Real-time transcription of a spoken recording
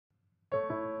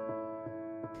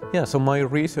Yeah, so my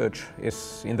research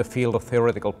is in the field of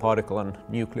theoretical particle and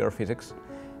nuclear physics.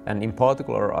 And in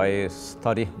particular, I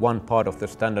study one part of the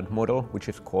standard model, which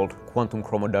is called quantum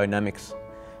chromodynamics.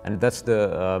 And that's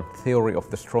the theory of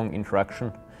the strong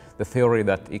interaction, the theory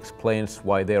that explains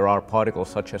why there are particles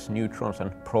such as neutrons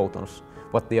and protons,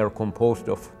 what they are composed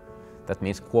of, that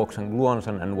means quarks and gluons,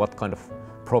 and what kind of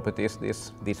properties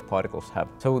these particles have.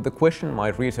 So the question my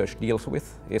research deals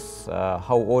with is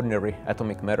how ordinary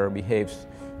atomic matter behaves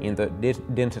in the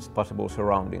densest possible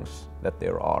surroundings that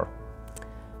there are.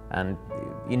 And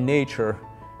in nature,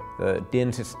 the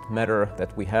densest matter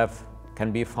that we have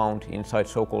can be found inside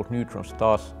so-called neutron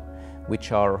stars,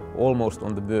 which are almost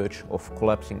on the verge of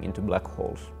collapsing into black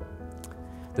holes.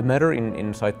 The matter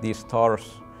inside these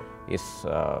stars is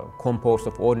composed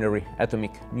of ordinary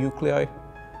atomic nuclei,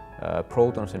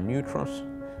 protons and neutrons,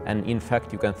 and in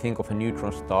fact you can think of a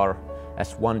neutron star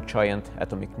as one giant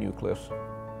atomic nucleus.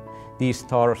 These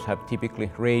stars have typically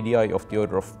radii of the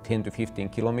order of 10 to 15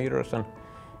 kilometers,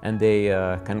 and they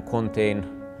can contain,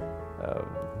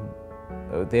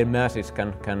 their masses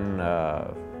can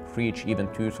reach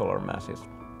even 2 solar masses.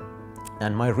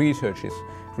 And my research is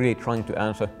really trying to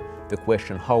answer the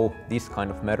question how this kind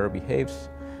of matter behaves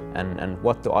and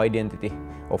what the identity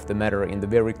of the matter in the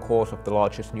very core of the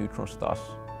largest neutron stars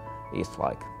is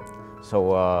like.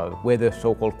 So whether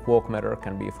so-called quark matter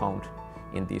can be found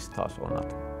in these stars or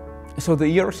not. So the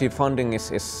ERC funding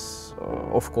is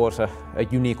of course a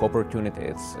unique opportunity.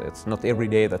 It's not every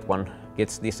day that one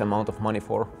gets this amount of money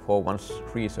for one's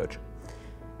research.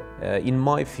 In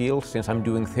my field, since I'm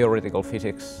doing theoretical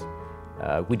physics,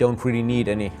 we don't really need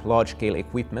any large-scale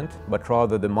equipment, but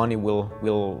rather the money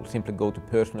will simply go to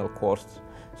personnel costs.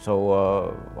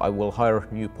 So I will hire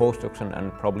new postdocs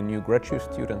and probably new graduate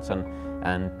students,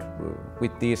 and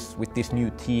with this new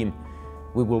team,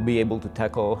 we will be able to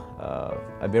tackle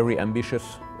a very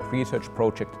ambitious research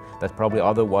project that probably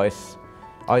otherwise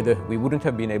either we wouldn't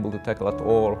have been able to tackle at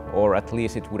all, or at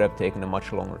least it would have taken a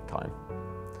much longer time.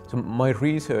 So my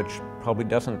research probably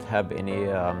doesn't have any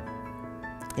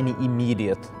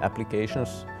immediate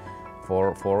applications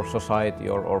for society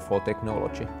or for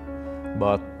technology.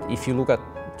 But if you look at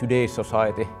today's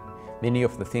society, many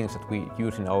of the things that we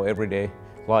use in our everyday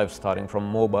lives, starting from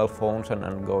mobile phones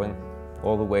and going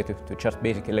all the way to just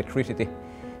basic electricity,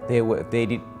 they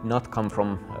did not come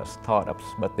from startups,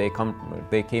 but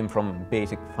they came from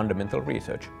basic fundamental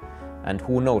research. And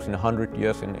who knows, in 100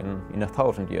 years, in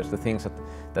 1,000 years, the things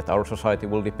that our society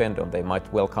will depend on, they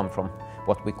might well come from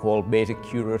what we call basic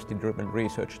curiosity-driven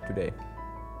research today.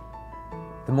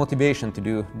 The motivation to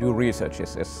do research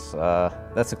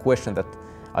that's a question that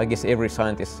I guess every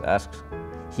scientist asks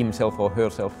himself or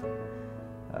herself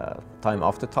time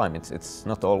after time. It's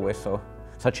not always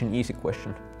such an easy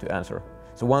question to answer.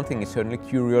 So one thing is certainly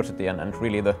curiosity and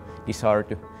really the desire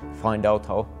to find out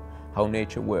how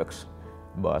nature works.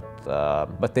 But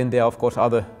then there are of course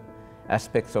other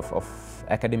aspects of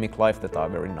academic life that are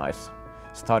very nice.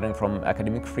 Starting from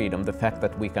academic freedom, the fact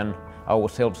that we can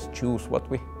ourselves choose what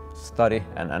we study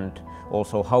and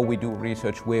also how we do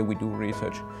research, where we do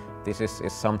research. This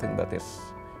is something that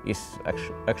is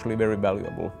actually very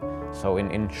valuable. So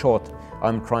in short,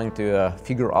 I'm trying to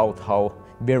figure out how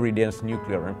very dense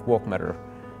nuclear and quark matter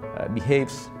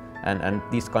behaves, and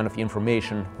this kind of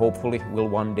information hopefully will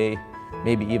one day,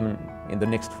 maybe even in the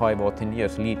next 5 or 10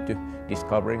 years, lead to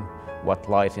discovering what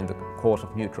lies in the core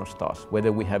of neutron stars,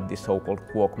 whether we have this so-called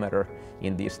quark matter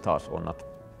in these stars or not.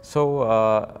 So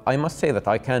I must say that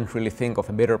I can't really think of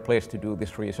a better place to do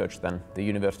this research than the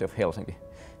University of Helsinki.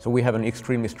 So we have an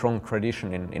extremely strong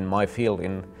tradition in my field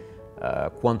in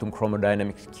quantum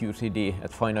chromodynamics QCD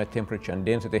at finite temperature and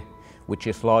density, which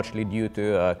is largely due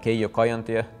to Keijo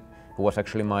Kajantie, who was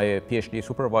actually my PhD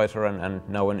supervisor and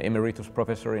now an emeritus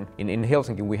professor in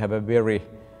Helsinki. We have a very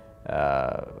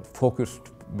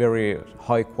focused, very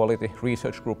high quality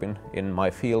research group in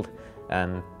my field,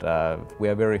 and we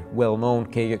are very well known.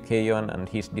 Keijo and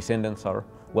his descendants are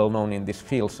well known in this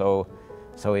field, so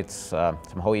it's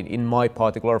somehow in my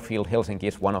particular field, Helsinki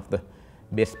is one of the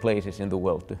best places in the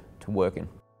world to work in.